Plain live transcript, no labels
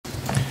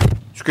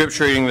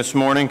Scripture reading this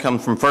morning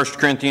comes from 1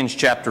 Corinthians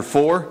chapter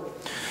 4,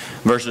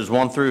 verses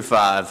 1 through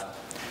 5.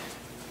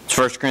 It's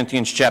 1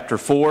 Corinthians chapter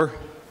 4,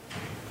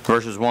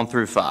 verses 1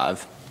 through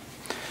 5.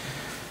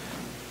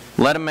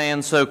 Let a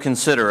man so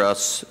consider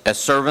us as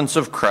servants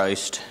of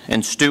Christ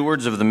and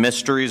stewards of the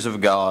mysteries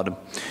of God.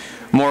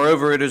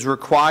 Moreover, it is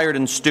required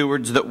in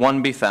stewards that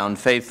one be found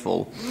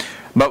faithful.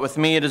 But with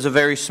me it is a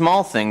very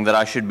small thing that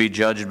I should be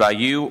judged by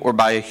you or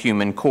by a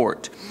human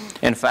court.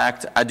 In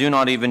fact, I do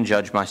not even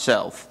judge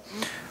myself.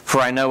 For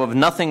I know of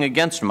nothing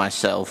against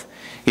myself,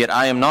 yet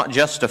I am not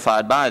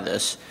justified by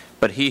this,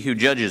 but he who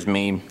judges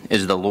me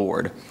is the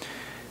Lord.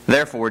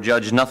 Therefore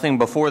judge nothing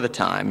before the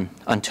time,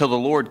 until the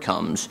Lord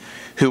comes,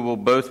 who will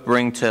both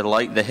bring to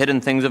light the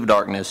hidden things of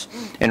darkness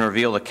and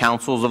reveal the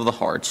counsels of the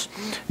hearts.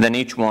 Then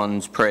each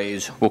one's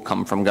praise will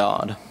come from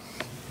God.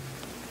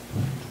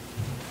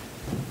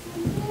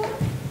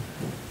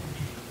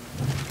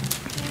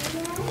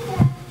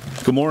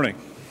 Good morning.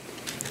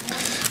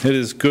 It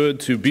is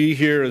good to be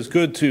here. It's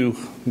good to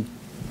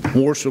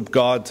worship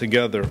God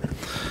together.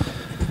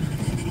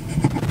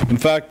 In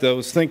fact, I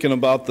was thinking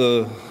about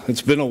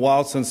it's been a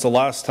while since the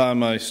last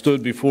time I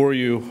stood before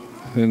you.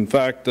 In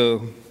fact,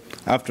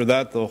 after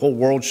that, the whole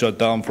world shut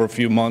down for a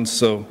few months,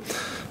 so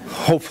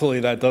hopefully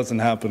that doesn't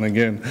happen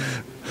again.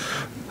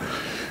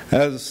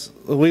 As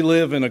we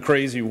live in a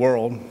crazy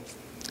world,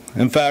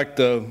 in fact,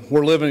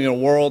 we're living in a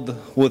world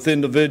with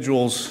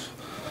individuals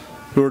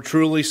who are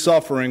truly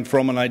suffering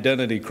from an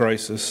identity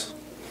crisis.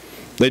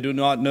 They do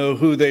not know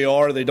who they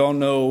are. They don't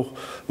know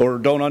or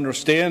don't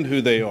understand who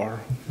they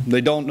are.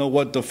 They don't know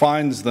what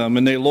defines them,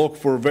 and they look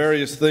for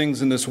various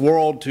things in this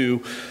world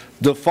to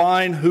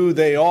define who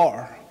they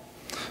are,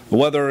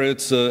 whether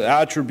it's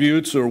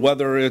attributes or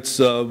whether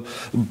it's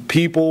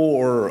people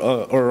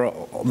or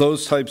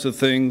those types of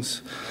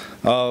things.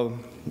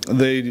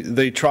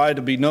 They try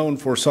to be known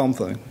for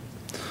something.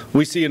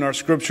 We see in our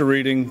scripture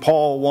reading,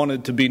 Paul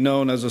wanted to be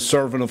known as a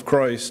servant of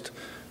Christ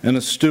and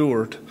a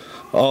steward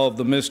of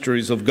the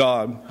mysteries of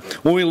God.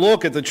 When we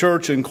look at the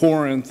church in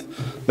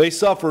Corinth, they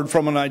suffered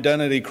from an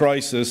identity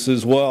crisis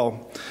as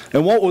well.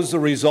 And what was the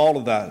result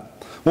of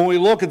that? When we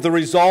look at the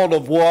result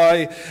of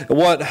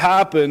what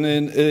happened,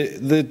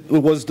 it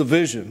was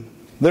division.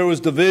 There was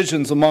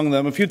divisions among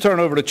them. If you turn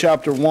over to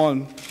chapter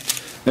 1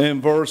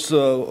 and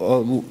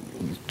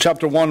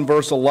chapter 1,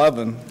 verse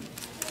 11.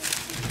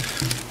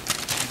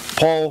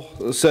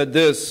 Paul said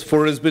this,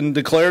 "For it has been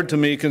declared to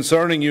me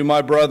concerning you,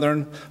 my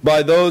brethren,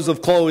 by those of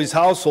Chloe's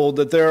household,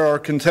 that there are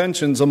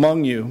contentions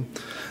among you.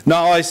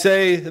 Now I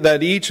say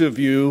that each of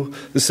you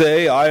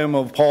say, I am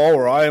of Paul,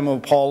 or I am of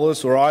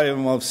Apollos, or I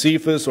am of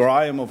Cephas, or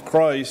I am of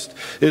Christ.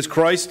 Is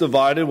Christ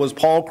divided? Was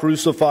Paul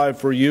crucified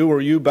for you? Were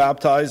you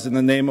baptized in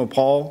the name of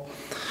Paul?"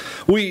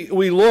 We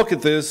look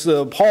at this.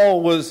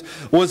 Paul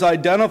was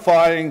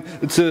identifying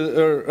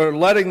or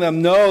letting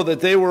them know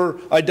that they were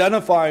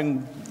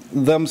identifying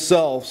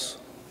themselves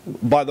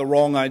by the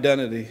wrong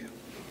identity.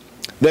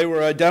 They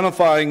were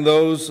identifying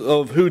those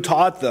of who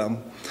taught them.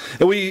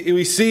 And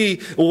we see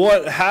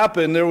what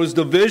happened. There was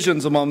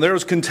divisions among them. There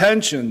was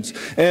contentions.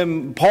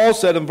 And Paul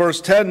said in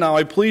verse 10, "Now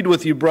I plead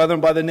with you, brethren,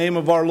 by the name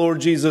of our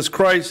Lord Jesus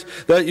Christ,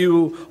 that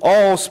you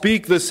all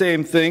speak the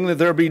same thing, that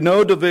there be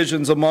no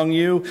divisions among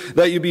you,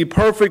 that you be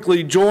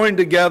perfectly joined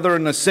together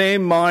in the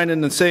same mind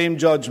and the same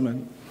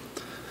judgment."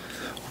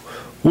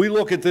 We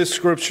look at this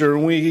scripture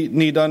and we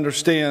need to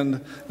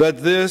understand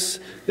that this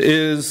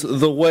is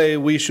the way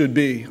we should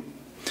be.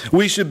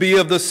 We should be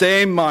of the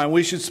same mind.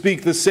 We should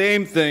speak the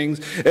same things,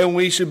 and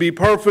we should be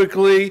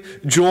perfectly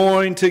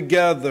joined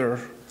together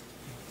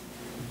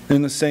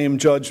in the same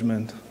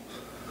judgment.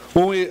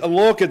 When we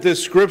look at this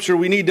scripture,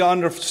 we need to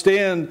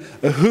understand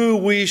who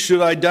we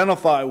should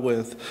identify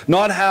with,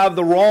 not have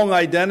the wrong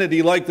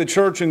identity like the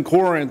church in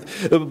Corinth.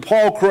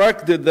 Paul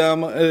corrected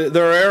them,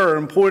 their error,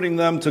 in pointing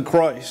them to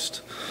Christ.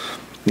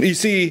 You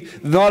see,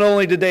 not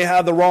only did they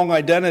have the wrong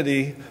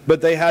identity, but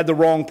they had the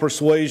wrong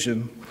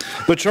persuasion.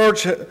 The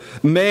church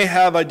may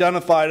have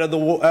identified,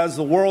 as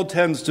the world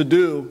tends to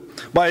do,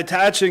 by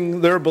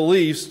attaching their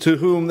beliefs to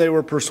whom they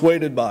were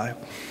persuaded by.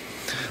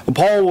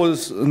 Paul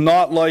was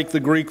not like the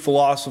Greek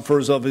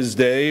philosophers of his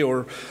day,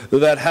 or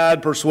that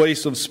had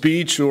persuasive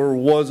speech or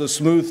was a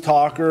smooth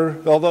talker,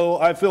 although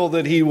I feel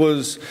that he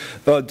was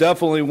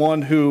definitely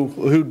one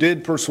who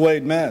did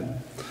persuade men.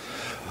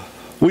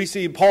 We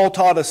see Paul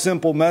taught a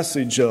simple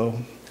message, though.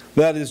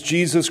 That is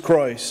Jesus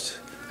Christ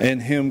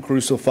and Him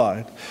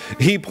crucified.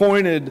 He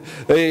pointed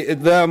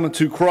them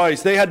to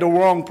Christ. They had the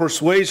wrong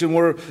persuasion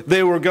where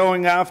they were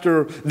going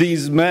after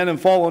these men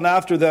and following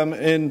after them.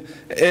 And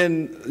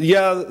it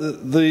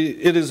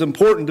is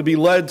important to be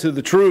led to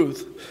the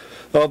truth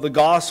of the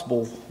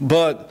gospel,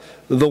 but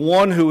the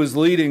one who was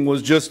leading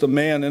was just a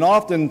man. And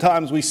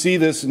oftentimes we see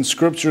this in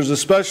scriptures,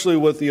 especially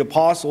with the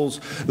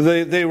apostles.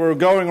 They were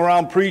going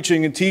around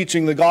preaching and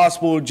teaching the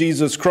gospel of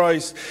Jesus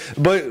Christ.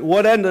 But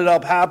what ended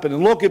up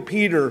happening? Look at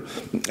Peter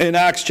in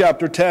Acts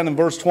chapter 10 and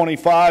verse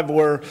 25,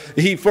 where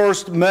he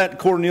first met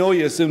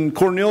Cornelius. And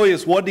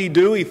Cornelius, what did he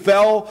do? He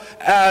fell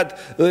at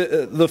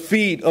the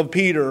feet of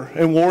Peter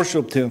and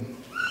worshiped him.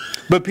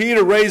 But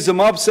Peter raised him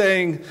up,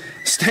 saying,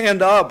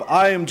 "Stand up,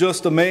 I am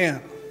just a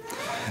man."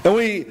 And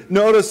we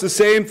notice the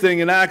same thing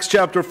in Acts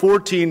chapter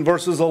 14,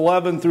 verses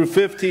 11 through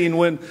 15.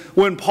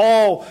 When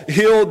Paul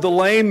healed the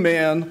lame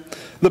man,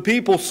 the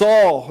people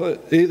saw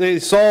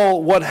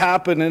what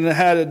happened, and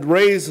had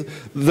raised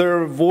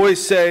their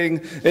voice,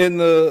 saying in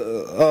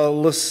the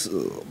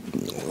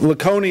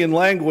Laconian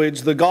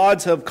language, "The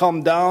gods have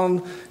come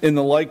down in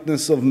the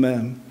likeness of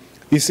men."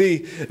 You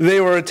see, they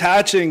were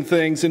attaching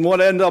things, and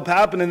what ended up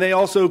happening, they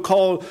also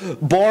called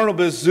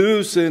Barnabas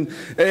Zeus and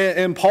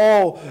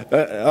Paul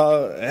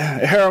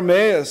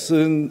Hermes,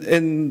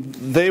 and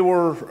they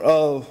were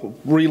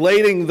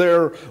relating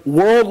their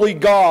worldly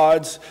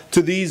gods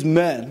to these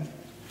men.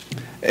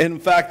 In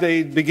fact,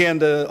 they began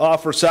to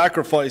offer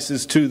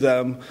sacrifices to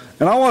them.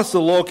 And I want us to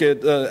look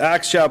at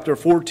Acts chapter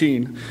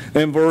 14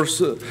 and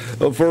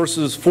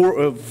verses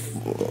 4,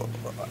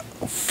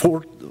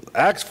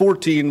 Acts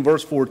 14,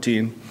 verse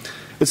 14.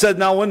 It said,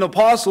 "Now when the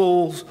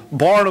apostles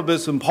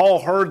Barnabas and Paul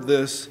heard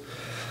this,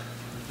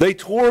 they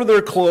tore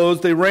their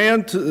clothes, they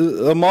ran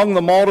among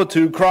the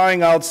multitude,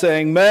 crying out,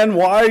 saying, 'Men,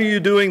 why are you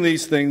doing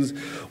these things?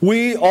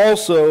 We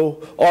also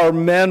are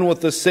men with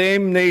the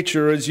same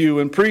nature as you,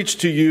 and preach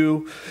to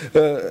you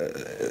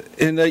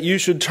in that you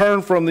should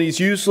turn from these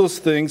useless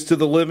things to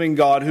the living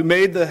God, who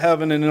made the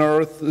heaven and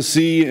earth, the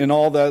sea, and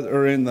all that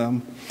are in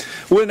them.'"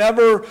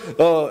 Whenever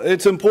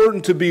it's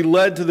important to be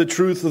led to the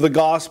truth of the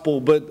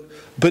gospel, but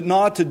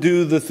not to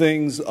do the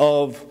things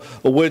of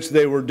which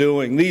they were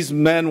doing. These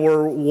men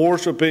were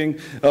worshiping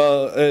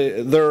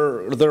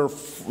their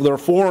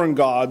foreign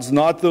gods,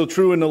 not the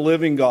true and the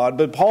living God.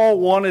 But Paul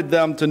wanted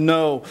them to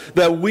know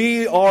that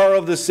we are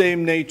of the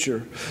same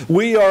nature.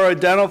 We are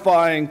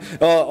identifying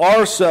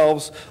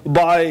ourselves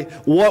by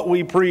what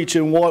we preach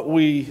and what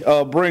we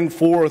bring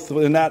forth,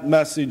 and that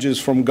message is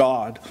from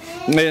God.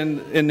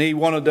 And he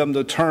wanted them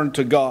to turn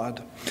to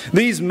God.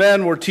 These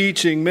men were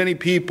teaching many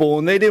people,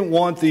 and they didn't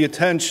want the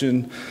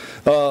attention.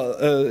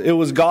 It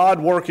was God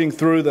working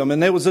through them.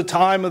 And it was a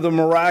time of the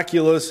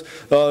miraculous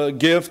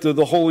gift of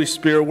the Holy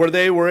Spirit, where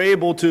they were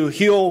able to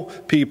heal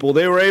people.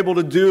 They were able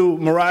to do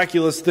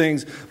miraculous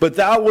things. But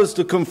that was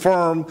to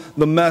confirm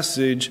the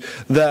message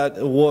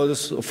that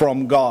was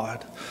from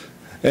God.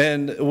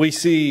 And we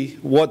see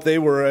what they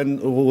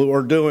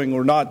were doing,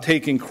 or not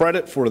taking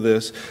credit for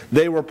this.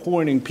 They were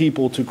pointing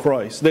people to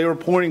Christ. They were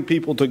pointing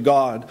people to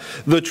God.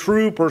 The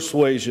true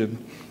persuasion,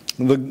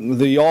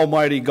 the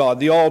Almighty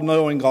God, the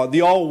all-knowing God, the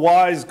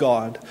all-wise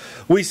God.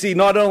 We see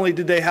not only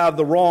did they have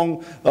the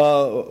wrong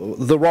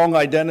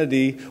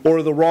identity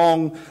or the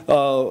wrong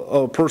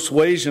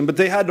persuasion, but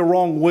they had the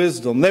wrong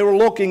wisdom. They were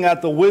looking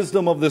at the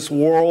wisdom of this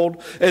world,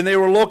 and they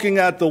were looking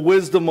at the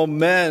wisdom of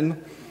men,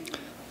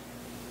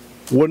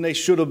 when they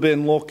should have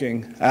been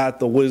looking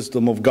at the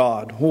wisdom of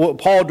God.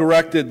 Paul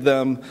directed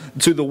them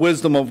to the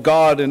wisdom of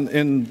God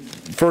in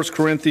 1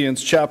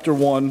 Corinthians chapter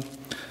 1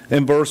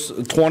 and verse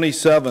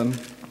 27.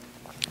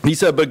 He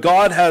said, "But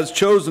God has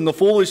chosen the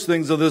foolish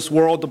things of this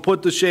world to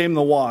put to shame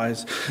the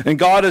wise. And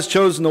God has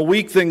chosen the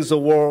weak things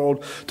of the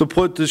world to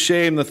put to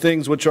shame the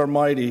things which are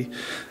mighty."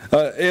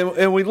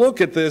 And we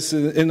look at this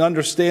and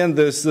understand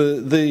this.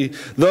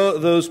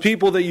 Those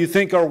people that you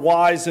think are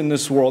wise in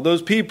this world,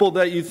 those people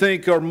that you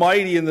think are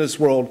mighty in this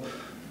world,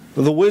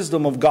 the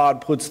wisdom of God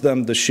puts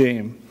them to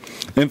shame.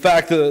 In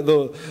fact,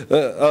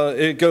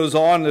 it goes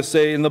on to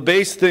say, "In the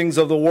base things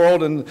of the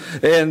world and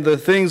the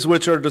things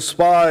which are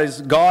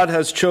despised, God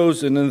has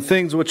chosen, and the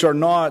things which are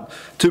not,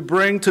 to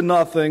bring to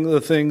nothing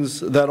the things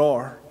that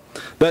are,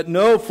 that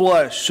no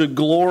flesh should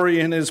glory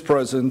in his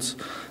presence.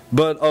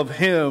 But of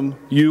him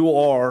you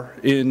are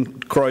in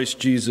Christ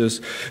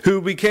Jesus, who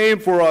became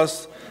for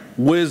us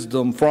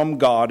wisdom from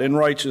God, and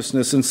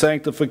righteousness, and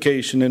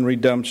sanctification, and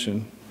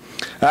redemption.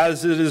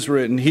 As it is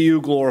written, he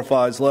who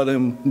glorifies, let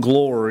him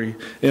glory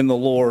in the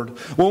Lord."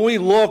 When we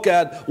look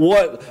at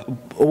what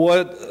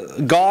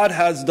God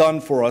has done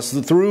for us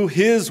through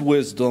his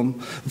wisdom,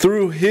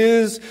 through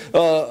his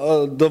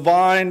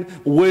divine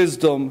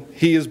wisdom,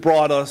 he has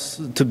brought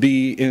us to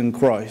be in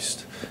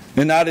Christ.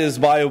 And that is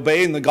by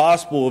obeying the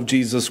gospel of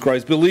Jesus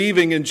Christ,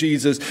 believing in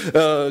Jesus,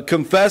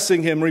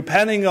 confessing him,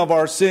 repenting of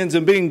our sins,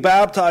 and being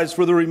baptized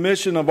for the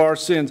remission of our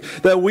sins.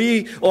 That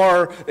we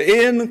are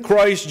in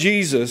Christ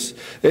Jesus,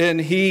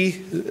 and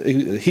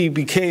he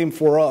became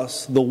for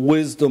us the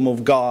wisdom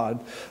of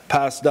God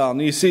passed down.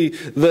 You see,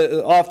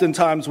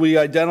 oftentimes we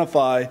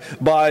identify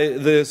by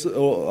this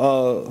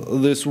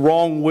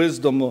wrong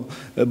wisdom,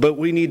 but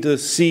we need to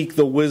seek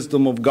the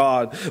wisdom of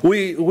God.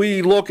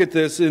 We look at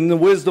this in the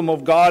wisdom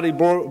of God. He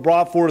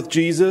brought forth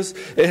Jesus,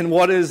 and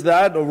what is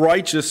that?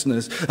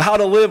 Righteousness. How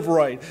to live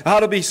right. How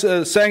to be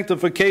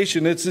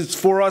sanctification. It's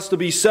for us to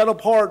be set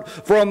apart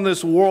from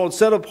this world,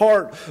 set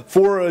apart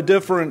for a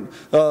different,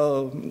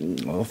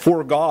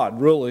 for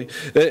God, really.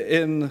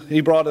 And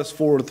he brought us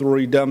forth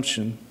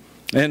redemption.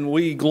 And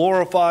we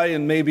glorify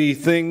in maybe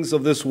things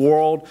of this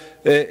world,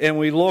 and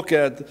we look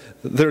at,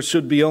 there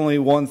should be only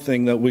one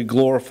thing that we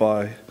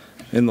glorify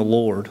in the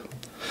Lord.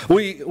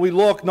 We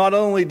look, not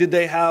only did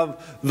they have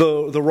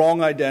the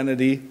wrong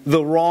identity,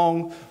 the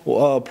wrong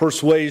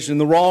persuasion,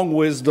 the wrong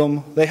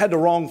wisdom, they had the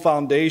wrong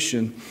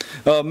foundation.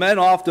 Men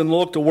often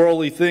look to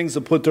worldly things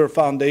to put their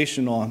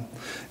foundation on.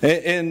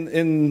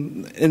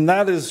 And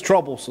that is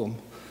troublesome.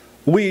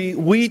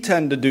 We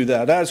tend to do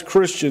that as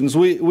Christians.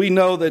 We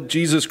know that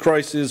Jesus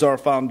Christ is our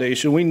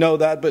foundation. We know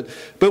that,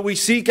 but we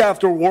seek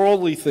after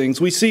worldly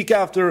things. We seek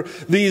after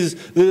the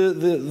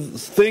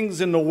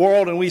things in the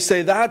world, and we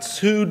say that's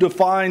who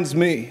defines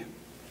me.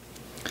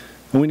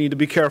 And we need to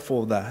be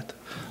careful of that.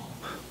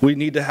 We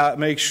need to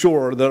make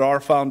sure that our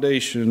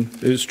foundation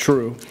is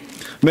true.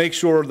 Make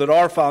sure that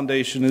our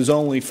foundation is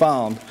only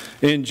found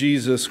in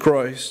Jesus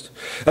Christ.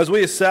 As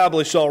we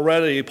established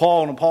already,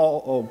 Paul and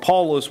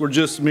Apollos were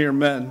just mere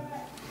men.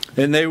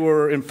 And they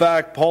were, in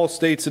fact, Paul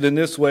states it in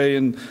this way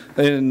in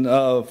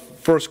 1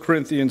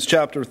 Corinthians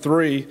chapter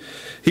 3.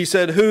 He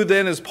said, "Who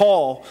then is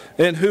Paul,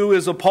 and who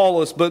is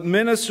Apollos, but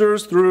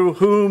ministers through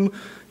whom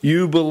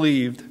you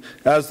believed,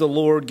 as the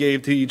Lord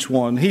gave to each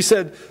one." He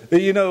said,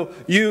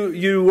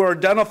 you are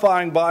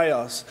identifying by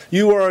us.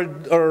 You are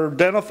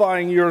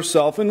identifying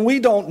yourself, and we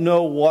don't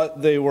know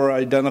what they were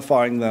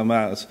identifying them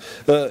as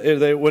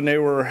when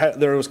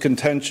there was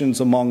contentions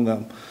among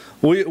them.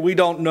 We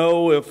don't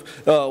know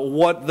if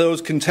what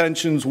those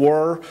contentions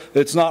were.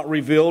 It's not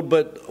revealed,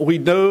 but we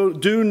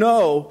do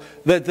know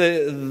that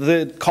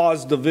that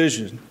caused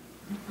division.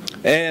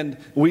 And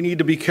we need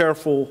to be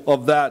careful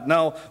of that.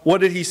 Now,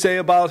 what did he say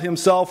about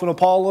himself and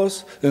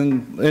Apollos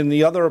and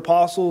the other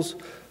apostles?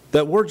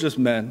 That we're just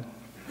men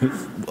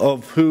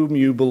of whom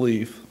you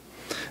believe.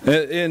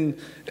 And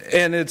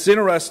it's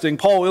interesting,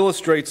 Paul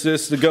illustrates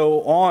this to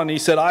go on. He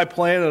said, "I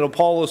planted,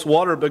 Apollos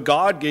watered, but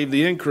God gave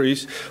the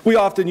increase." We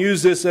often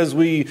use this as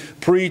we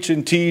preach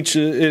and teach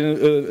in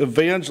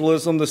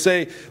evangelism to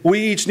say we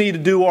each need to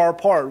do our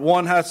part.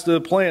 One has to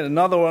plant,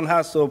 another one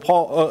has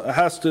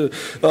to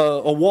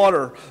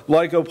water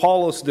like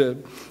Apollos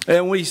did.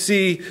 And we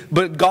see,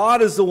 but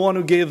God is the one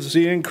who gives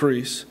the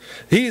increase.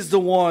 He's the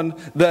one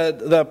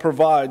that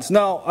provides.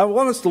 Now, I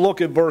want us to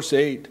look at verse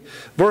 8.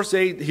 Verse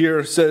 8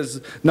 here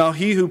says, "Now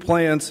he who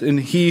plants and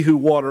he who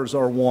waters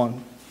are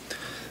one."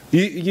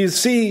 You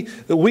see,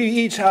 we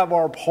each have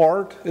our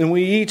part, and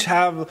we each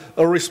have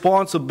a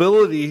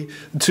responsibility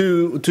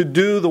to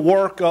do the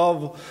work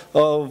of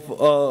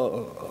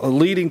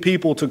leading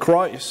people to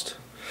Christ.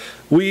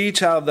 We each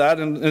have that,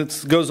 and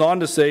it goes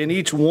on to say, "And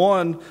each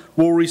one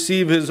will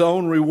receive his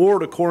own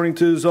reward according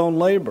to his own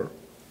labor."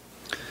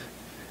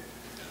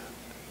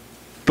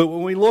 But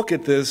when we look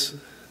at this,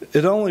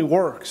 it only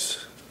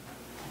works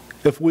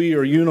if we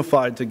are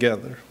unified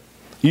together.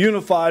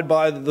 Unified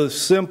by the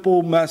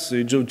simple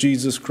message of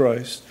Jesus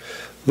Christ.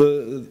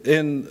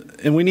 And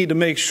we need to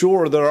make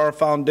sure that our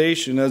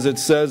foundation, as it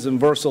says in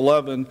verse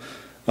 11,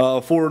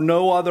 "For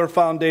no other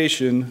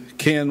foundation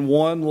can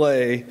one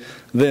lay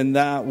than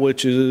that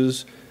which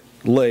is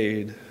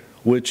laid,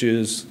 which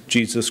is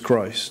Jesus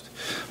Christ."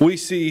 We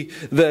see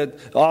that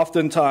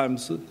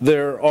oftentimes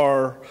there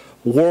are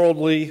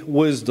worldly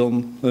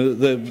wisdom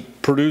that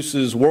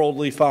produces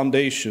worldly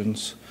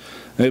foundations.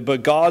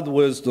 But God's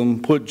wisdom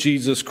put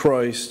Jesus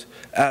Christ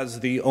as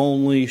the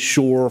only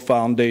sure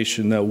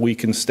foundation that we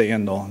can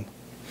stand on.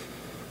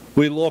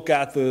 We look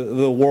at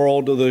the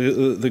world,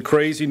 the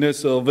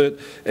craziness of it,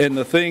 and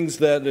the things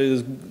that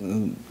is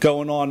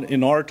going on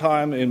in our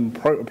time, in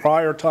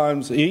prior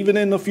times, even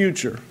in the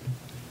future.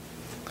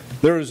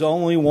 There is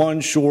only one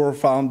sure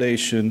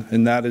foundation,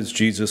 and that is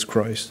Jesus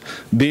Christ.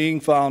 Being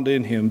found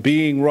in Him,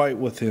 being right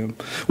with Him.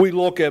 We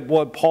look at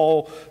what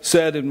Paul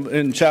said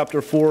in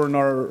chapter 4 in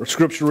our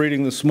scripture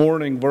reading this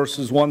morning,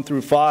 verses 1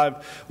 through 5.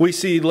 We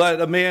see,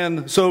 "Let a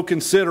man so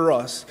consider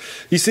us."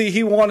 You see,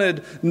 he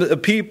wanted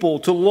people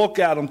to look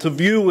at him, to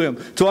view him,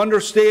 to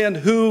understand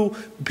who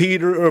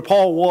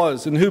Paul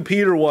was, and who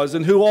Peter was,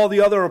 and who all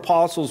the other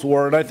apostles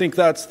were. And I think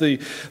that's let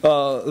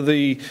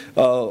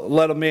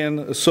a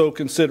man so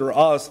consider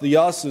us. The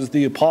us is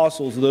the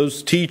apostles,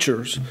 those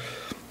teachers,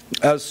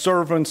 as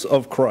servants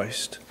of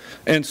Christ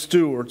and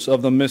stewards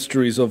of the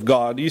mysteries of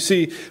God. You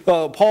see,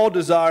 Paul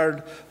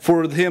desired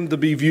for him to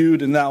be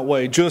viewed in that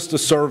way, just a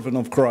servant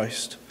of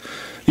Christ.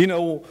 You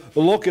know,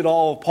 look at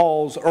all of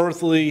Paul's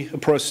earthly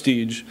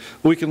prestige.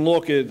 We can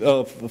look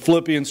at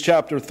Philippians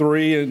chapter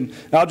 3, and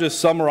I'll just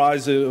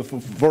summarize it,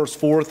 verse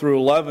 4 through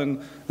 11.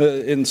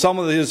 In some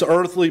of his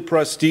earthly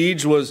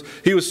prestige was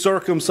he was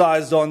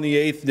circumcised on the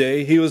 8th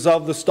day. He was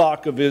of the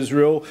stock of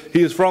Israel.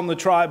 He is from the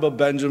tribe of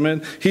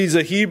Benjamin. He's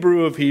a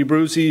Hebrew of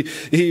Hebrews. He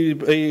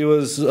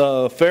was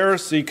a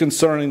Pharisee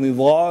concerning the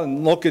law.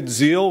 And look at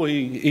zeal.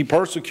 He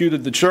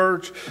persecuted the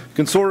church.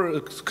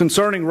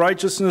 Concerning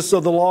righteousness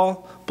of the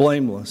law,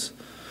 blameless.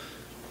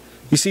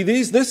 You see,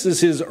 this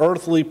is his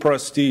earthly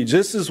prestige.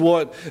 This is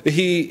what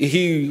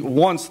he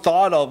once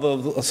thought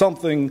of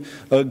something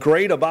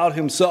great about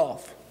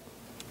himself.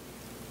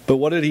 But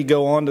what did he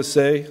go on to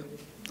say?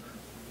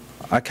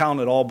 "I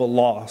count it all but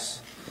loss.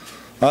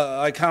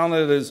 I count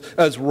it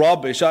as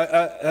rubbish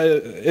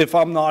if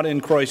I'm not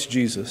in Christ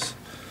Jesus."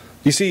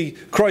 You see,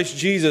 Christ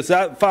Jesus,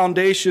 that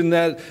foundation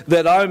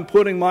that I'm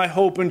putting my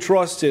hope and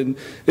trust in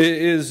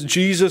is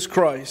Jesus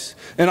Christ.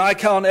 And I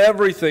count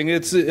everything.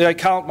 I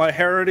count my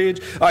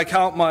heritage. I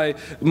count my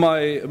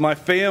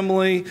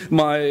family,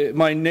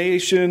 my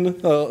nation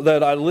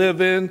that I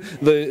live in,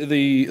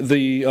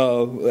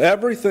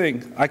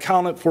 everything. I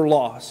count it for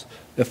loss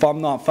if I'm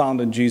not found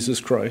in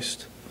Jesus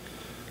Christ.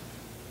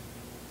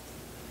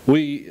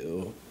 We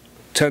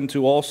tend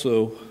to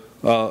also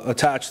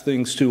attach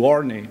things to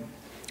our name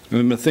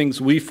and the things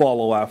we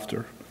follow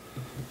after.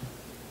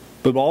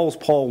 But all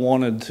Paul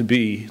wanted to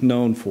be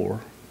known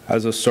for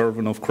as a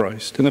servant of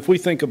Christ. And if we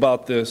think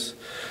about this,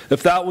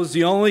 if that was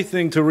the only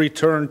thing to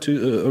referred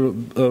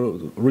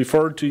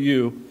to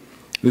you,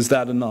 is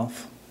that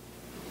enough?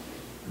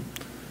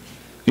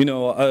 You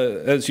know,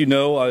 as you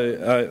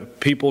know,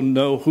 people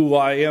know who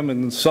I am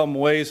in some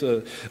ways.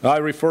 I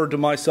referred to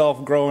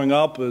myself growing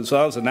up as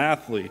I was an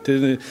athlete,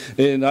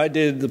 and I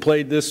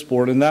played this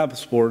sport and that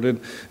sport. And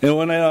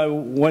when I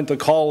went to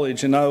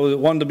college, and I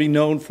wanted to be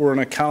known for an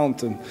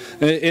accountant,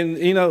 and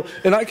you know,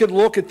 and I could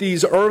look at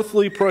these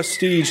earthly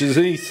prestiges,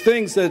 these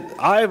things that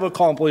I have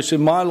accomplished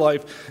in my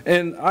life,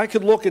 and I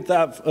could look at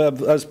that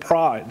as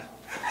pride.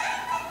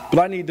 But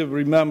I need to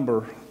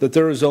remember that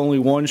there is only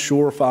one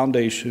sure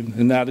foundation,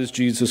 and that is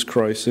Jesus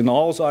Christ. And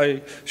all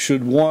I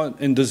should want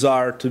and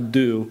desire to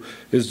do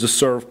is to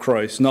serve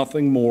Christ.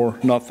 Nothing more,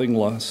 nothing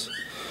less.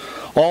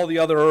 All the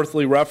other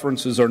earthly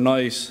references are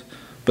nice,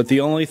 but the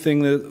only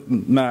thing that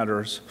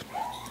matters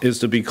is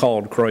to be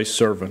called Christ's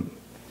servant.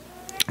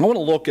 I want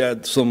to look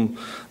at some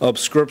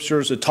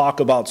scriptures that talk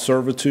about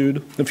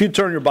servitude. If you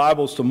turn your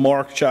Bibles to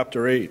Mark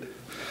chapter 8.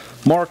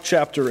 Mark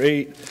chapter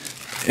 8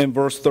 and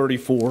verse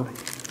 34.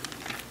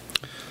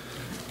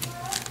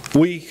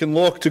 We can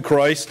look to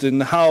Christ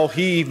and how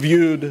he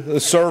viewed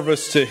the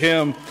service to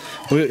him.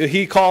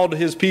 He called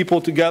his people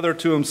together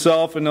to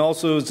himself and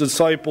also his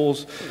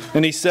disciples,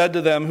 and he said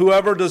to them,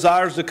 "Whoever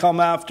desires to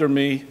come after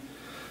me,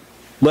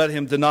 let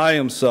him deny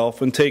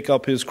himself and take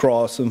up his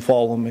cross and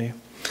follow me."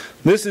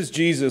 This is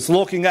Jesus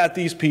looking at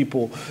these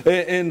people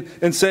and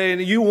saying,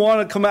 "You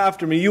want to come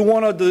after me? You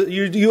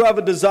have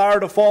a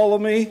desire to follow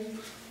me?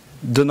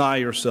 Deny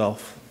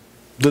yourself.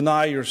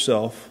 Deny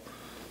yourself.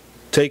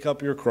 Take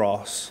up your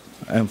cross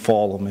and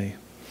follow me."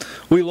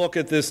 We look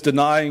at this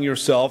denying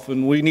yourself,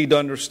 and we need to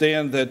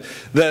understand that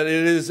it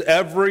is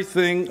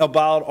everything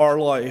about our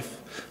life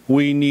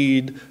we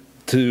need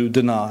to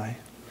deny.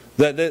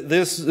 That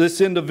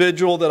this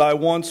individual that I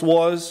once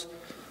was,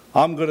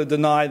 I'm going to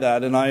deny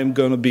that, and I am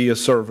going to be a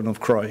servant of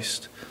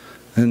Christ.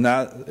 And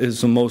that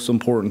is the most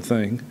important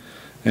thing.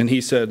 And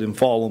he said, "And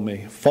follow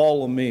me.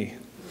 Follow me."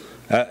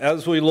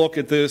 As we look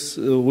at this,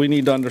 we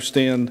need to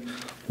understand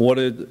what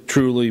it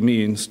truly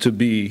means to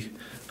be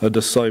a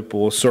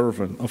disciple, a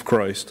servant of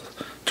Christ.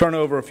 Turn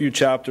over a few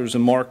chapters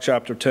in Mark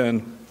chapter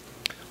 10,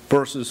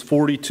 verses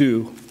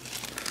 42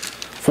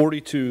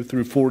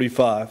 through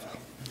 45.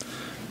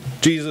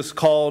 Jesus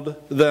called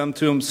them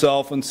to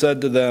himself and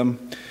said to them,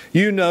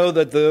 "You know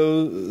that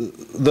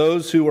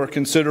those who are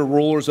considered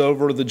rulers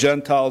over the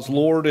Gentiles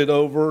lord it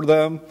over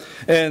them,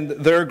 and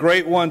their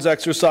great ones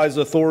exercise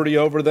authority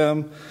over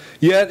them.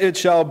 Yet it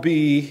shall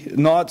be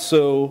not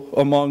so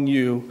among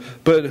you.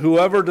 But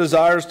whoever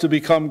desires to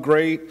become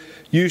great,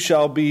 you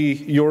shall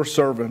be your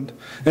servant.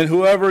 And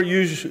whoever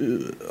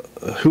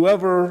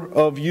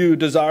of you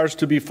desires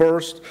to be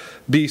first,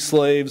 be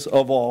slaves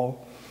of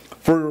all.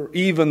 For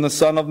even the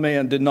Son of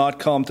Man did not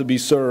come to be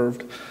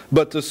served,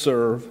 but to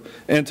serve,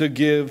 and to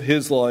give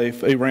his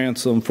life a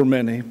ransom for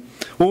many."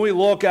 When we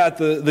look at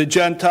the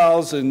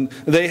Gentiles, and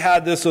they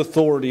had this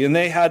authority, and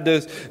they had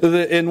this,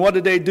 and what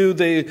did they do?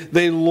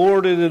 They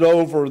lorded it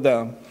over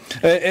them.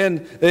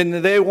 And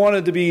they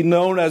wanted to be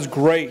known as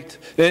great.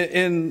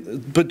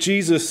 But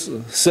Jesus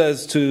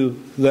says to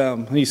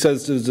them, he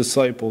says to his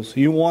disciples,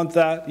 "You want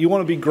that? You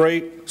want to be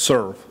great?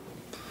 Serve.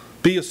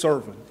 Be a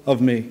servant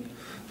of me.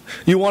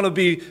 You want to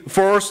be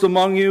first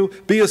among you?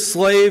 Be a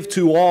slave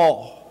to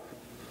all."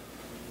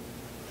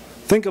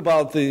 Think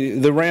about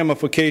the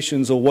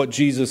ramifications of what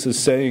Jesus is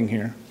saying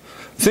here.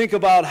 Think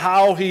about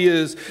how he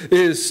is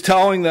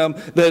telling them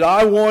that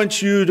I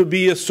want you to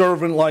be a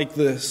servant like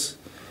this.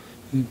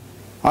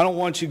 I don't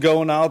want you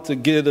going out to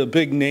get a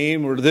big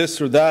name or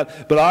this or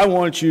that, but I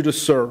want you to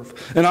serve.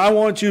 And I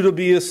want you to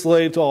be a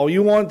slave to all.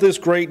 You want this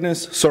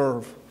greatness?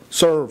 Serve.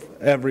 Serve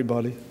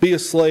everybody. Be a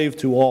slave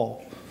to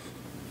all.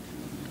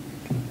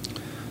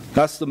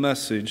 That's the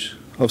message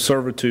of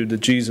servitude that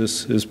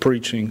Jesus is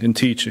preaching and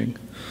teaching.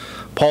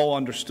 Paul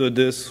understood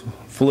this.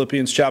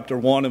 Philippians chapter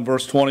 1 and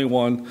verse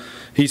 21.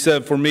 He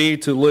said, "For me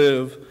to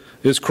live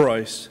is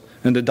Christ,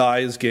 and to die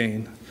is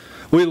gain."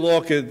 We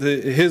look at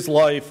his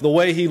life. The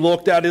way he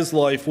looked at his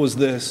life was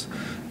this: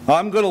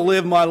 I'm going to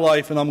live my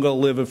life, and I'm going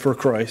to live it for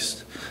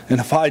Christ. And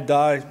if I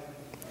die,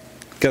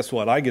 guess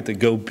what? I get to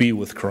go be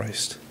with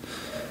Christ.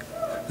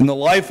 In the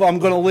life I'm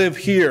going to live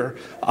here,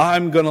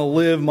 I'm going to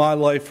live my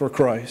life for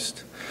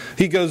Christ.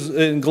 He goes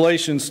in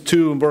Galatians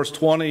 2 and verse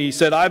 20, he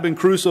said, I've been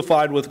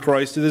crucified with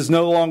Christ. It is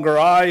no longer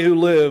I who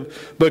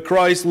live, but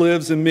Christ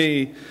lives in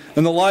me.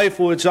 And the life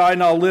which I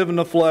now live in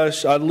the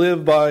flesh, I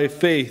live by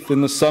faith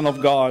in the Son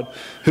of God,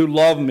 who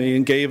loved me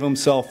and gave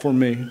himself for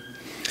me.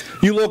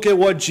 You look at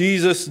what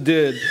Jesus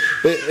did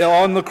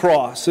on the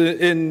cross,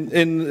 in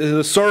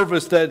the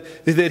service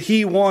that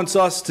he wants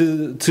us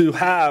to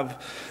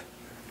have.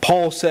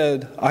 Paul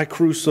said, I'm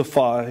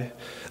crucified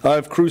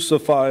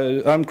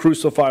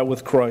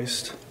with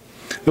Christ.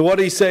 And what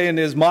he's saying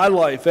is, my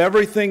life,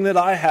 everything that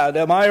I had,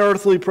 my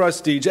earthly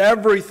prestige,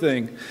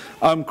 everything,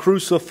 I'm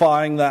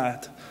crucifying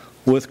that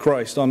with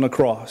Christ on the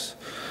cross.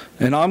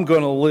 And I'm going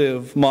to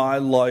live my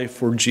life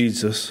for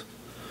Jesus.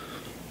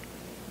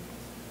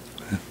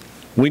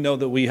 We know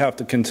that we have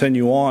to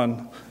continue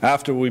on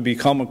after we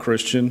become a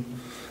Christian.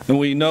 And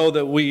we know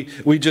that we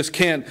just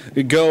can't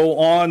go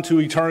on to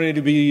eternity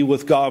to be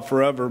with God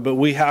forever. But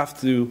we have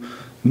to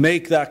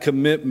make that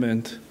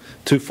commitment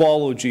to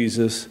follow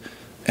Jesus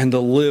and to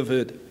live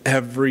it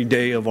every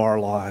day of our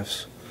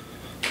lives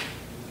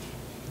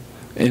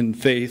in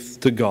faith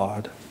to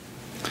God.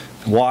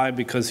 Why?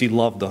 Because he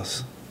loved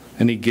us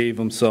and he gave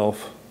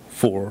himself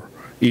for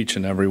each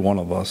and every one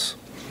of us.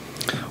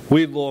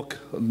 We look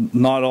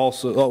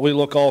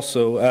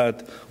also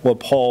at what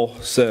Paul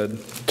said.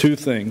 Two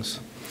things.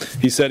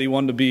 He said he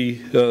wanted to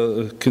be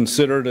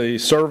considered a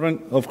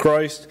servant of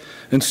Christ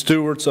and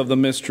stewards of the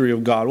mystery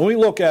of God. When we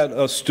look at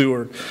a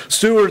steward,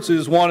 stewards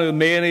is one to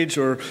manage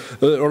or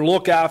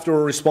look after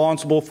or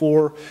responsible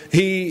for.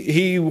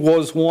 He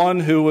was one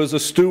who was a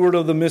steward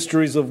of the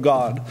mysteries of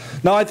God.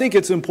 Now, I think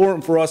it's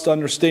important for us to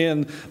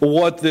understand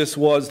what this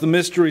was, the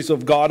mysteries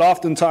of God.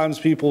 Oftentimes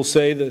people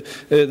say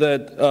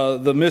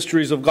that the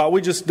mysteries of God,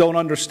 we just don't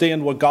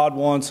understand what God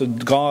wants,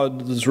 and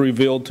God has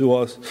revealed to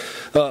us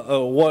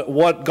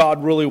what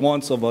God really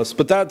wants of us.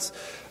 But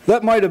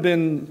that might have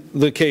been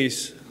the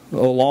case a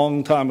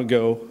long time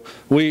ago.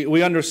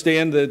 We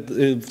understand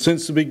that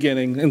since the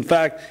beginning, in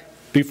fact,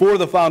 before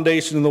the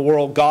foundation of the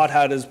world, God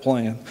had his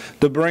plan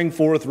to bring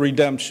forth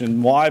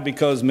redemption. Why?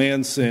 Because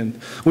man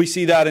sinned. We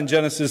see that in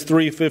Genesis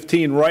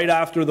 3:15, right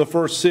after the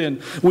first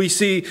sin. We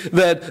see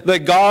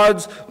that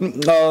God's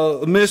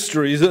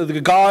mysteries,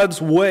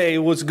 God's way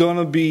was going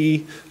to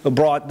be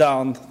brought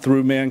down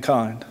through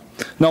mankind.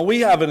 Now, we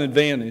have an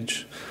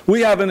advantage.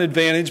 We have an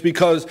advantage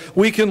because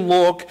we can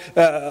look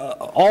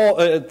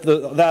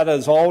that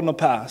as all in the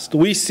past.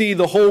 We see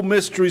the whole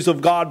mysteries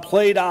of God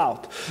played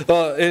out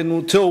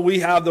until we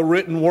have the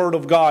written Word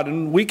of God.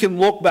 And we can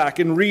look back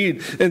and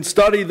read and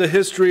study the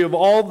history of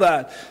all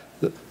that.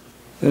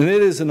 And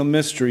it isn't a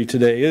mystery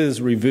today. It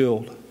is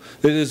revealed.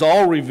 It is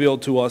all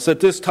revealed to us. At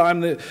this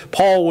time,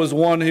 Paul was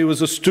one who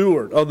was a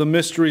steward of the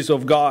mysteries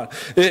of God.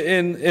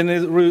 And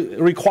it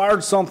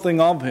required something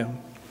of him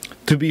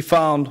to be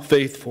found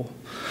faithful.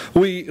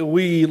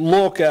 We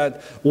look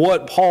at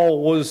what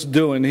Paul was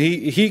doing.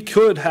 He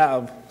could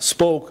have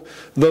spoke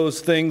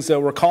those things that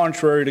were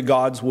contrary to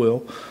God's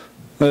will.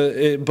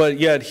 But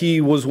yet he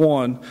was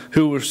one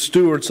who was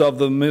stewards of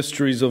the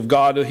mysteries of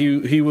God.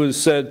 He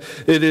was said,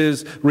 it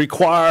is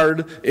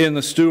required in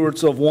the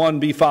stewards of one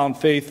be found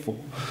faithful.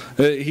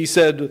 He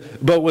said,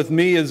 but with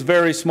me is a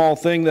very small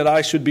thing that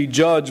I should be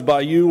judged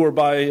by you or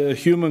by a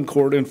human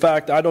court. In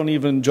fact, I don't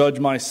even judge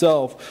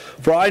myself.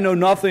 For I know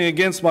nothing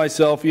against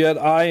myself, yet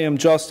I am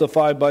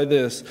justified by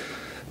this.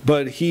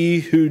 But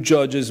he who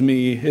judges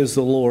me is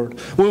the Lord.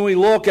 When we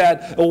look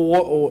at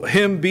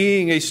him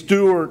being a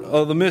steward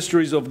of the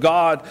mysteries of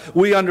God,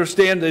 we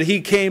understand that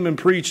he came and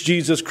preached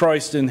Jesus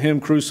Christ and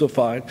him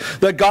crucified.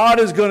 That God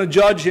is going to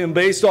judge him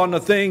based on the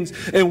things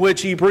in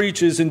which he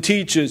preaches and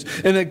teaches.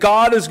 And that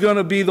God is going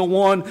to be the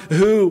one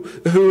who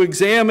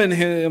examine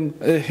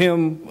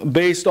him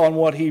based on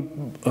what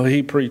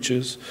he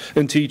preaches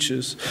and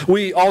teaches.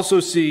 We also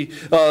see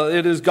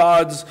it is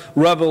God's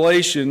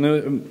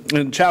revelation.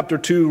 In chapter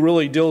 2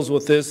 really deals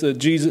with this,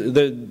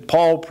 that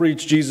Paul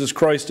preached Jesus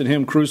Christ and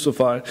him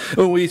crucified.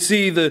 And we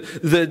see that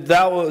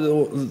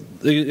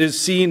is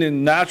seen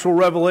in natural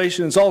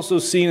revelation. It's also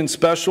seen in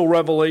special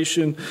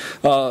revelation,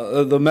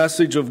 the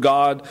message of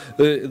God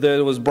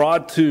that was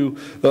brought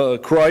to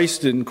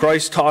Christ, and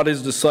Christ taught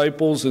his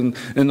disciples, and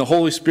the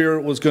Holy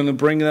Spirit was going to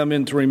bring them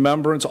into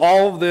remembrance.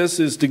 All of this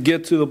is to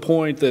get to the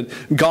point that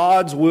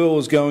God's will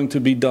is going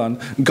to be done.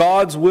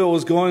 God's will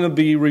is going to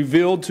be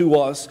revealed to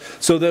us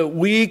so that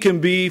we can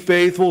be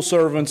faithful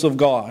servants of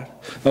God,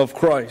 of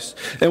Christ.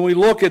 And we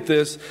look at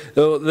this,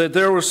 that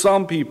there were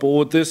some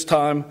people at this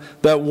time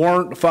that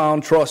weren't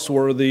found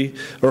trustworthy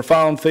or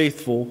found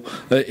faithful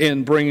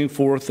in bringing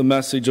forth the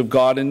message of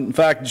God. And in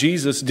fact,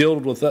 Jesus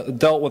dealt with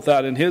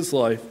that in his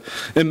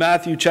life. In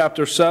Matthew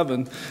chapter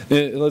 7,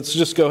 let's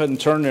just go ahead and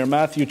turn there.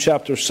 Matthew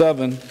chapter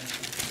 7.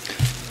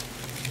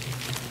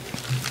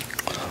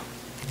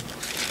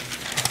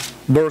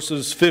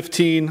 Verses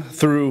 15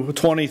 through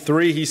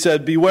 23, he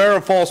said, beware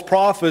of false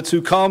prophets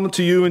who come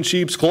to you in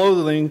sheep's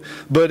clothing,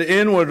 but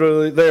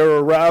inwardly they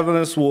are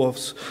ravenous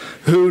wolves,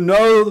 who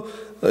know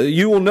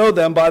you will know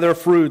them by their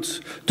fruits.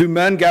 Do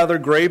men gather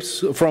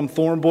grapes from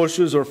thorn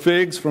bushes or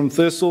figs from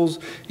thistles?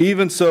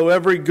 Even so,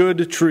 every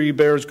good tree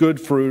bears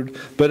good fruit,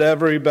 but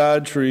every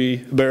bad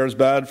tree bears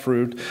bad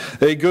fruit.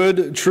 A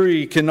good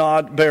tree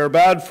cannot bear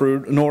bad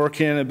fruit, nor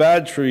can a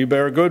bad tree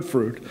bear good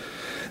fruit.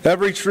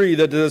 Every tree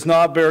that does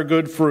not bear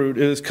good fruit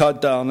is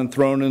cut down and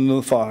thrown into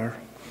the fire.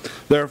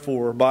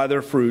 Therefore, by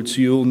their fruits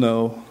you'll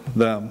know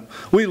them.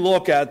 We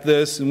look at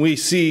this and we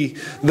see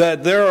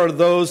that there are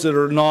those that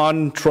are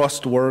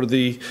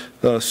non-trustworthy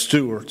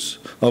stewards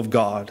of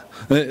God.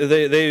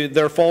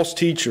 They're false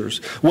teachers.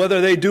 Whether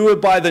they do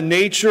it by the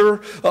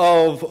nature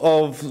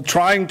of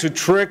trying to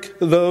trick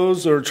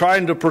those or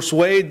trying to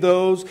persuade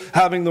those,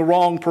 having the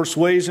wrong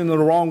persuasion, the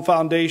wrong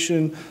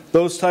foundation,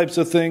 those types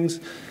of things,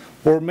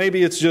 or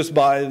maybe it's just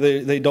by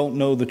they don't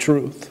know the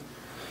truth.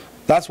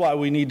 That's why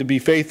we need to be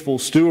faithful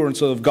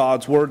stewards of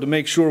God's Word, to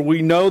make sure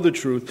we know the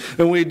truth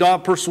and we're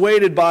not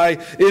persuaded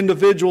by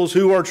individuals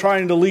who are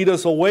trying to lead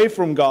us away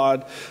from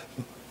God,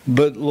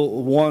 but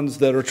ones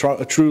that are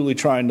truly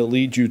trying to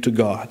lead you to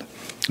God.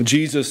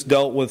 Jesus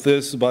dealt with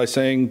this by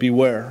saying,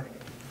 beware.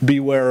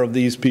 Beware of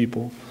these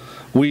people.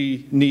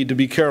 We need to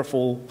be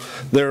careful.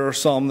 There are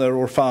some that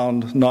were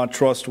found not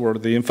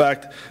trustworthy. In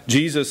fact,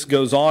 Jesus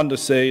goes on to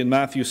say in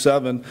Matthew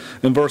 7,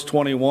 in verse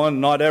 21,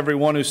 not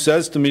everyone who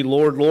says to me,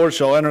 Lord, Lord,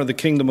 shall enter the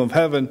kingdom of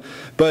heaven,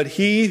 but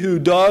he who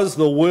does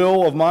the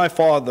will of my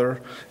Father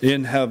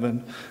in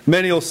heaven.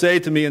 Many will say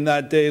to me in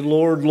that day,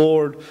 Lord,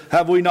 Lord,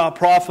 have we not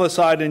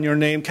prophesied in your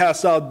name,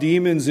 cast out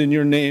demons in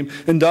your name,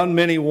 and done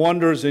many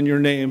wonders in your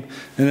name?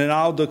 And then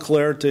I'll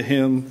declare to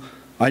him,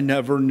 I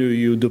never knew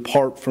you.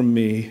 Depart from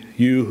me,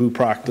 you who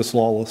practice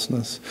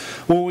lawlessness.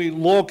 When we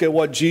look at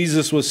what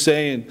Jesus was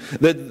saying,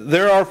 that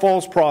there are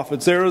false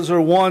prophets, there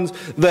are ones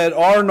that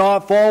are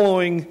not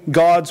following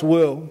God's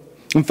will.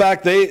 In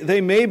fact, they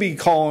may be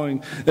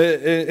calling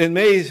and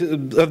may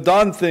have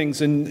done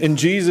things in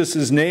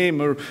Jesus'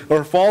 name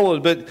or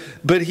followed,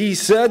 but he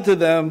said to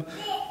them,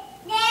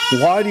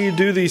 why do you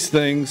do these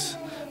things?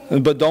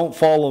 But don't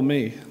follow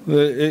me.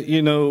 Why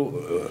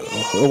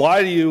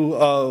do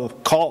you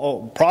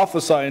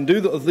prophesy and do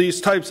these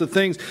types of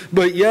things,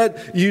 but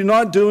yet you're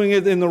not doing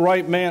it in the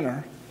right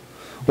manner?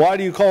 Why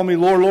do you call me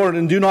Lord, Lord,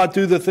 and do not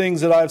do the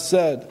things that I've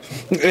said?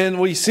 And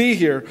we see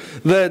here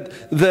that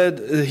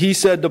he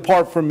said,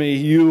 depart from me,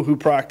 you who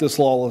practice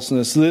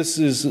lawlessness.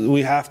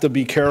 We have to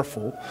be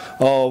careful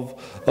of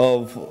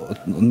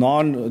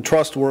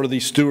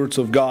non-trustworthy stewards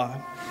of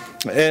God.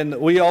 And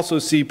we also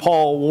see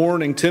Paul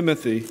warning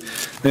Timothy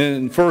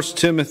in 1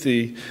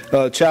 Timothy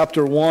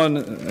chapter 1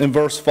 and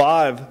verse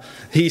 5.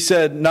 He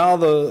said, now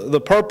the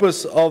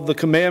purpose of the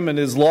commandment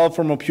is love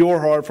from a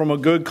pure heart, from a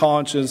good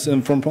conscience,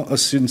 and from a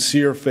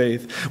sincere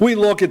faith. We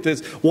look at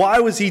this. Why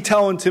was he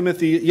telling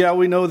Timothy? Yeah,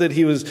 we know that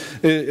he was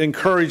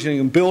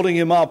encouraging and building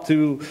him up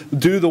to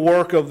do the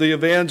work of the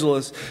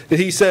evangelist.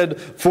 He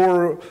said,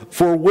 for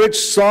which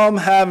some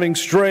having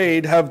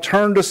strayed have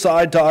turned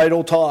aside to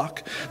idle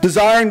talk,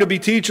 desiring to be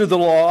teachers of the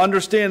law,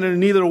 understanding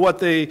neither what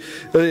they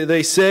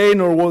say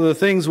nor the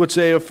things which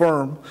they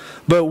affirm.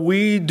 But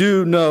we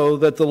do know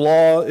that the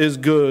law is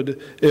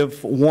good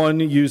if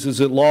one uses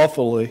it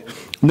lawfully.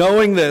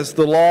 Knowing this,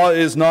 the law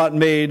is not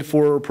made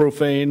for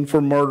profane, for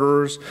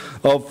murderers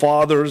of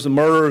fathers,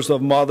 murderers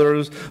of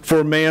mothers,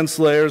 for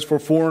manslayers, for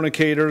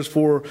fornicators,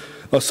 for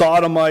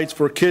sodomites,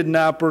 for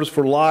kidnappers,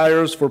 for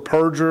liars, for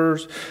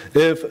perjurers.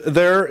 If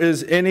there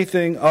is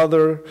anything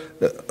other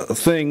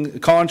thing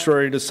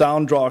contrary to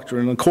sound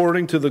doctrine,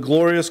 according to the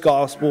glorious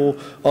gospel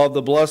of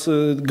the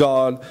blessed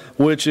God,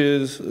 which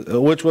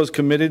was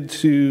committed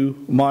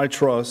to my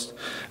trust.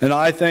 And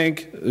I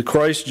thank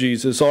Christ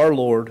Jesus, our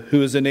Lord,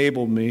 who has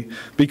enabled me,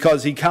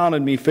 because he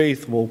counted me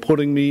faithful,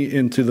 putting me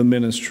into the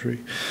ministry.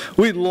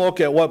 We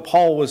look at what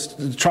Paul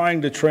was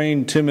trying to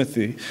train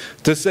Timothy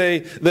to say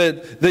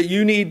that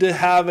you need to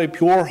have a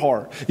pure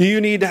heart. You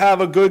need to have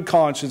a good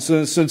conscience and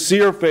a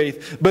sincere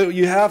faith, but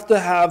you have to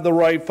have the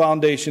right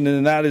foundation,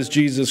 and that is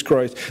Jesus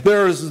Christ.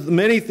 There's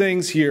many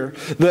things here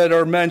that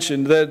are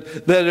mentioned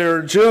that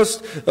are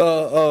just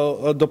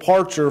a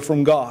departure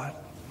from God.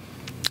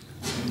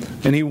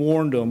 And he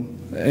warned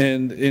them,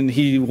 and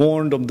he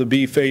warned them to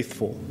be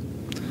faithful.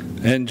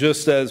 And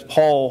just as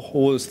Paul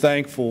was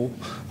thankful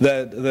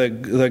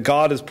that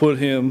God has put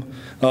him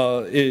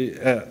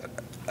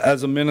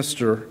as a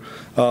minister,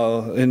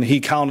 and he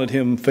counted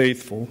him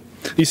faithful.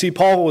 You see,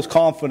 Paul was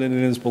confident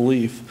in his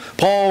belief.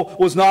 Paul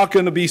was not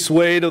going to be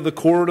swayed of the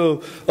court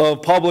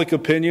of public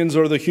opinions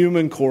or the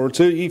human courts.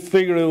 He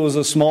figured it was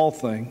a small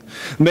thing.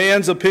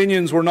 Man's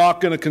opinions were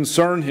not going to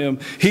concern him.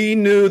 He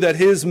knew that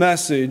his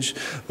message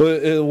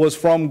was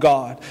from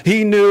God.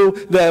 He knew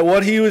that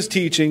what he was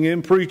teaching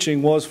and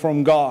preaching was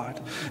from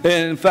God.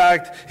 And in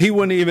fact, he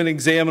wouldn't even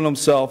examine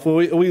himself.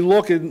 We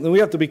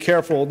have to be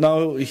careful.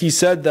 No, he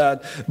said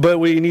that, but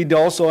we need to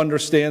also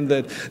understand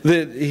that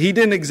he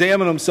didn't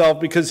examine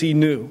himself because he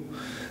knew.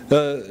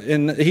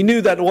 And he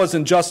knew that it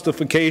wasn't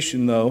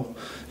justification, though.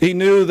 He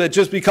knew that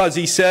just because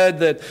he said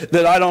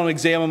that I don't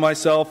examine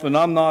myself and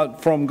I'm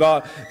not from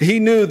God, he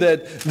knew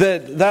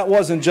that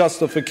wasn't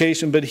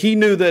justification, but he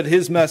knew that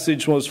his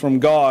message was from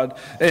God,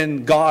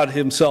 and God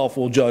himself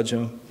will judge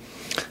him.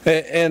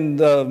 And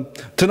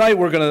tonight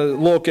we're going to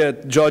look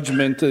at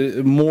judgment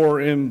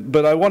more,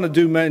 but I want to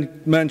do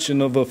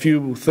mention of a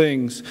few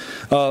things.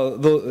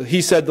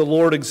 He said, "The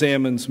Lord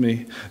examines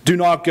me. Do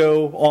not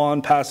go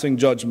on passing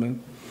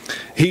judgment.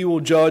 He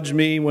will judge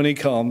me when he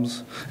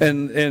comes."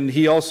 And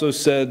he also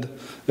said,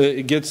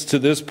 it gets to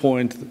this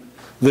point,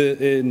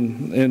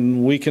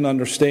 and we can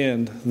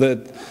understand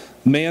that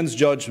man's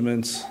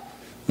judgments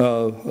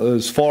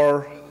is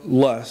far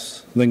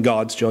less than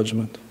God's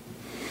judgment.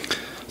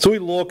 So we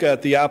look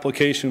at the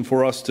application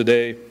for us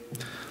today.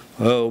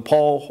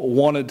 Paul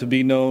wanted to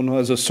be known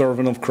as a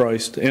servant of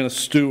Christ and a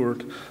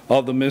steward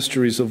of the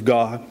mysteries of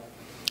God.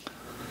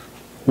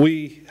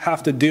 We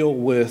have to deal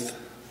with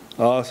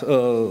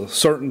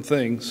certain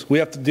things. We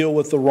have to deal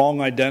with the wrong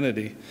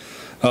identity.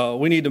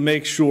 We need to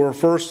make sure,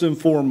 first and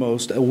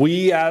foremost,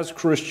 we as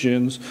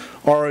Christians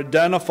are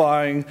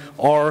identifying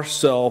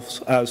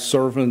ourselves as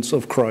servants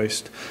of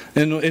Christ.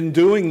 And in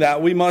doing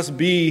that, we must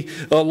be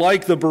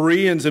like the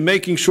Bereans in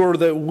making sure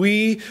that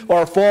we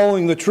are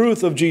following the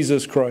truth of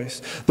Jesus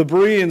Christ. The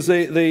Bereans,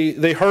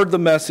 they heard the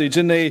message,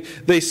 and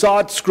they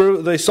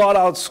sought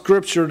out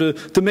Scripture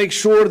to make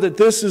sure that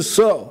this is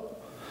so.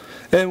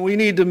 And we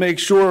need to make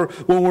sure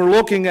when we're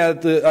looking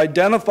at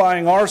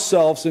identifying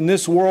ourselves in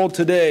this world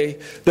today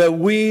that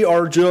we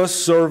are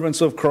just servants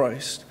of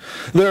Christ.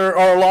 There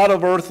are a lot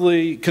of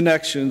earthly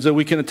connections that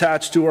we can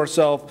attach to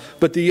ourselves,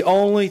 but the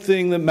only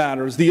thing that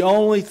matters, the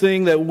only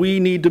thing that we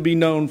need to be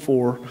known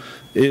for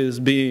is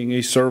being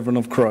a servant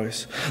of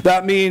Christ.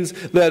 That means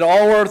that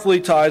all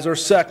earthly ties are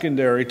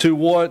secondary to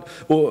what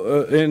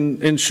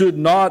and should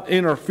not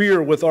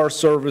interfere with our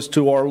service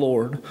to our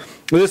Lord.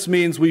 This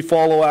means we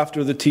follow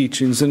after the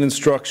teachings and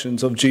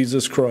instructions of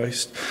Jesus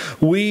Christ.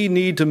 We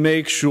need to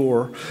make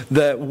sure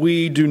that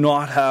we do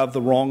not have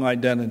the wrong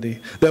identity,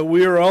 that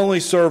we are only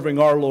serving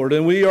our Lord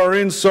and we are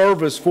in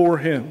service for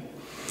Him.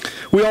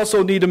 We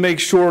also need to make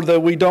sure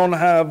that we don't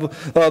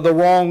have the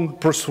wrong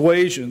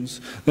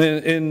persuasions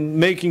in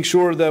making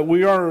sure that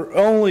we are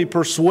only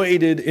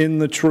persuaded in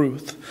the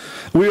truth.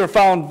 We are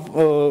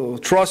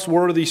found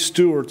trustworthy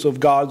stewards of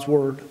God's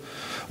Word.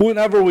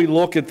 Whenever we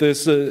look at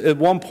this, at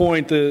one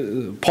point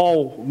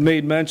Paul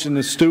made mention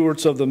of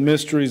stewards of the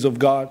mysteries of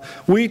God.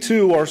 We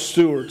too are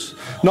stewards,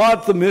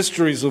 not the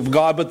mysteries of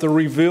God, but the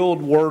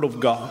revealed Word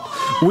of God.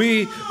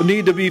 We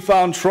need to be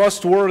found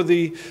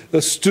trustworthy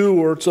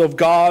stewards of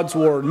God's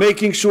Word,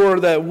 making sure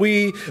that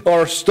we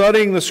are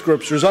studying the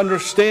Scriptures,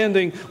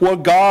 understanding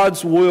what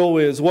God's will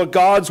is, what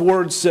God's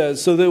Word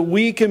says, so that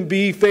we can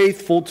be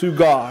faithful to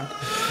God.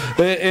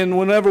 And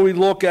whenever we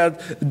look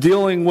at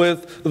dealing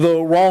with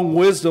the wrong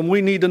wisdom,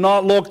 we need to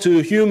not look to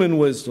human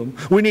wisdom.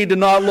 We need to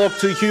not look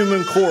to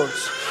human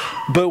courts,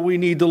 but we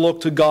need to look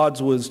to God's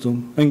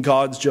wisdom and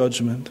God's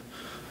judgment.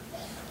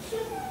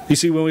 You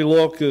see, when we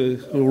look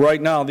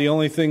right now, the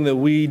only thing that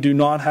we do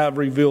not have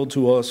revealed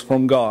to us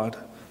from God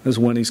is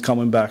when He's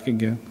coming back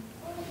again.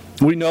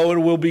 We know it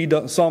will be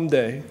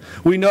someday.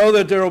 We know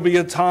that there will be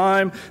a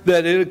time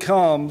that it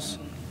comes.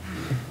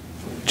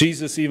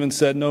 Jesus even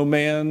said, no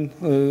man,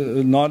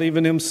 not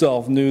even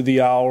himself, knew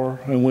the hour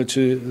in which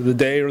the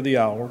day or the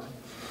hour.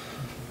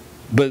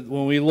 But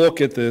when we look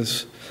at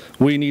this,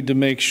 we need to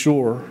make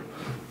sure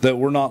that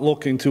we're not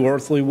looking to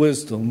earthly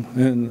wisdom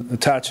and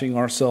attaching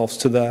ourselves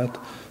to that,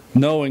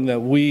 knowing that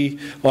we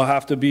will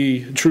have to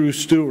be true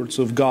stewards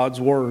of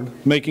God's Word,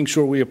 making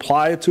sure we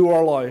apply it to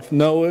our life,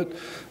 know it.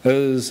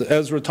 As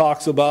Ezra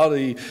talks about,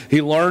 he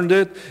learned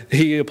it,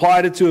 he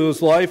applied it to his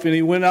life, and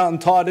he went out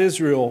and taught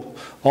Israel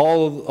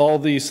all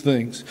these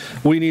things.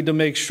 We need to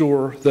make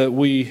sure that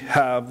we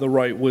have the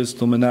right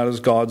wisdom, and that is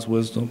God's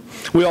wisdom.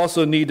 We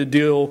also need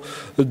to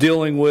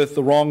dealing with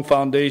the wrong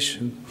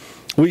foundation.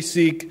 We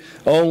seek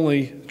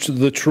only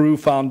the true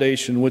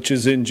foundation, which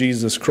is in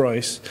Jesus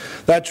Christ.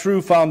 That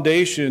true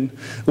foundation,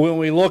 when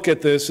we look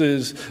at this,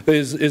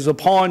 is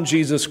upon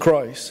Jesus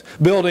Christ,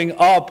 building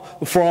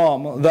up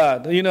from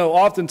that. You know,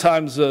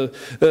 oftentimes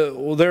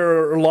there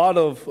are a lot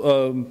of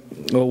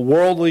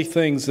worldly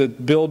things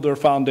that build their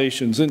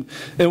foundations. And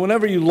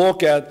whenever you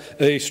look at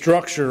a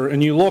structure,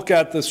 and you look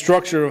at the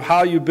structure of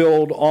how you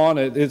build on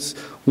it, it's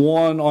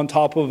one on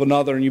top of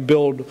another, and you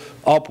build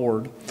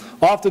upward.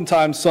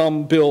 Oftentimes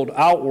some build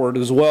outward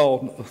as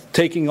well,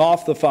 taking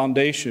off the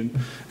foundation.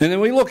 And then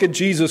we look at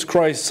Jesus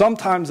Christ.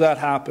 Sometimes that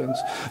happens.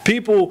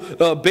 People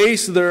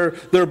base their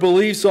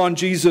beliefs on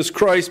Jesus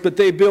Christ, but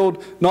they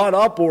build not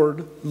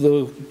upward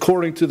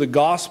according to the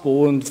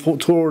gospel and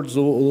towards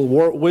the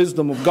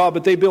wisdom of God,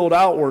 but they build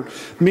outward,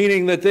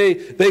 meaning that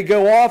they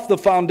go off the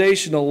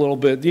foundation a little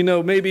bit. You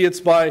know, maybe it's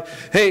by,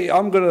 hey,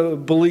 I'm going to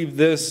believe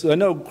this. I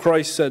know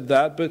Christ said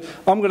that, but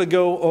I'm going to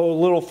go a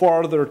little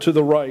farther to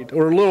the right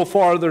or a little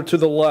farther to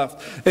the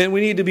left. And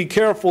we need to be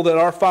careful that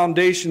our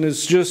foundation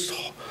is just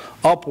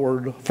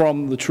upward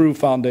from the true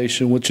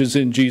foundation, which is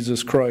in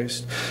Jesus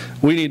Christ.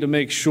 We need to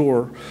make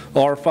sure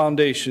our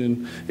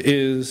foundation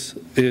is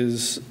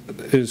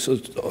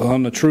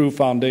on the true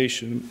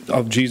foundation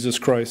of Jesus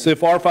Christ.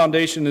 If our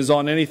foundation is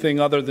on anything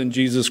other than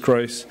Jesus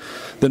Christ,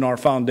 then our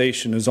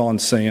foundation is on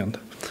sand.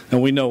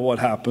 And we know what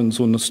happens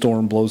when the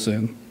storm blows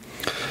in.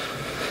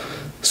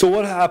 So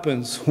what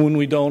happens when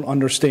we don't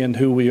understand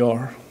who we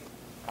are?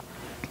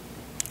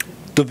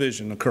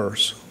 Division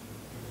occurs.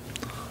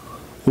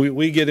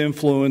 We get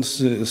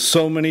influenced in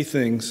so many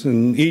things,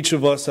 and each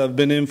of us have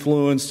been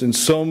influenced in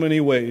so many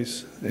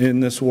ways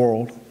in this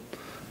world.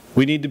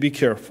 We need to be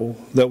careful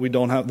that we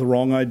don't have the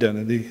wrong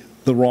identity,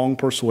 the wrong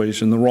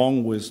persuasion, the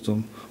wrong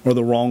wisdom, or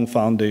the wrong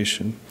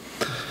foundation.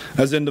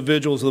 As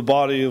individuals of the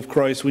body of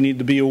Christ, we need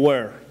to be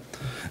aware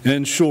and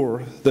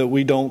ensure that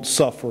we don't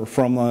suffer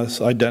from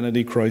this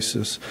identity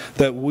crisis,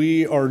 that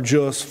we are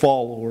just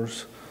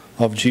followers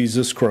of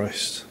Jesus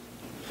Christ.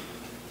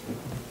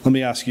 Let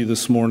me ask you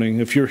this morning,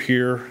 if you're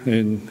here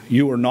and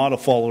you are not a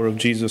follower of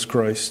Jesus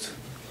Christ,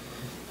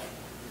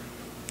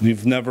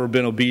 you've never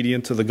been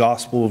obedient to the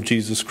gospel of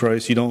Jesus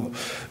Christ,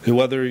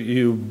 whether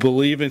you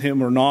believe in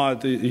Him or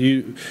not,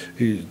 you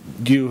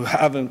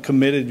haven't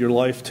committed your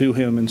life to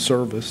Him in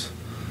service.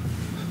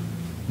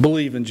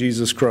 Believe in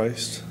Jesus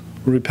Christ.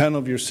 Repent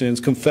of your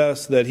sins.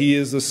 Confess that He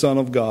is the Son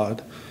of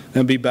God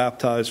and be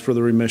baptized for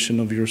the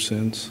remission of your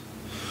sins.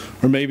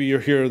 Or maybe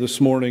you're here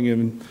this morning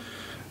and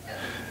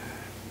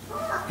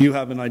you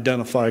haven't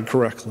identified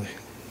correctly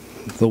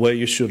the way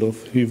you should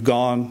have. You've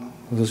gone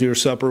your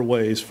separate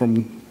ways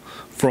from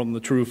the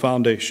true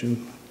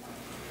foundation.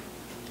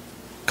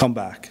 Come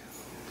back.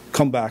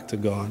 Come back to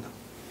God.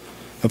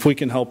 If we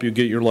can help you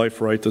get your life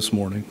right this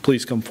morning,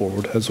 please come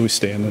forward as we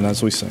stand and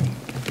as we sing.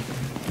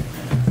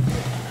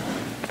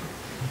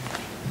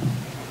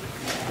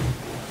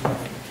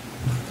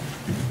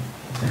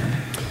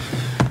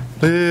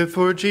 Live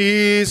for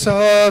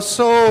Jesus,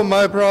 O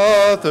my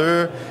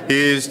brother,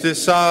 His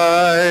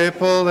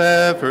disciple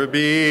ever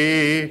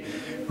be.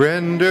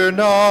 Render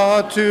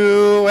not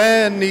to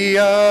any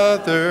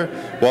other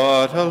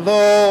what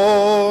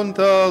alone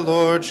the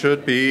Lord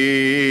should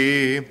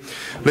be.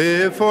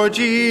 Live for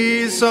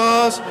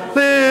Jesus,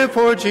 live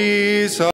for Jesus.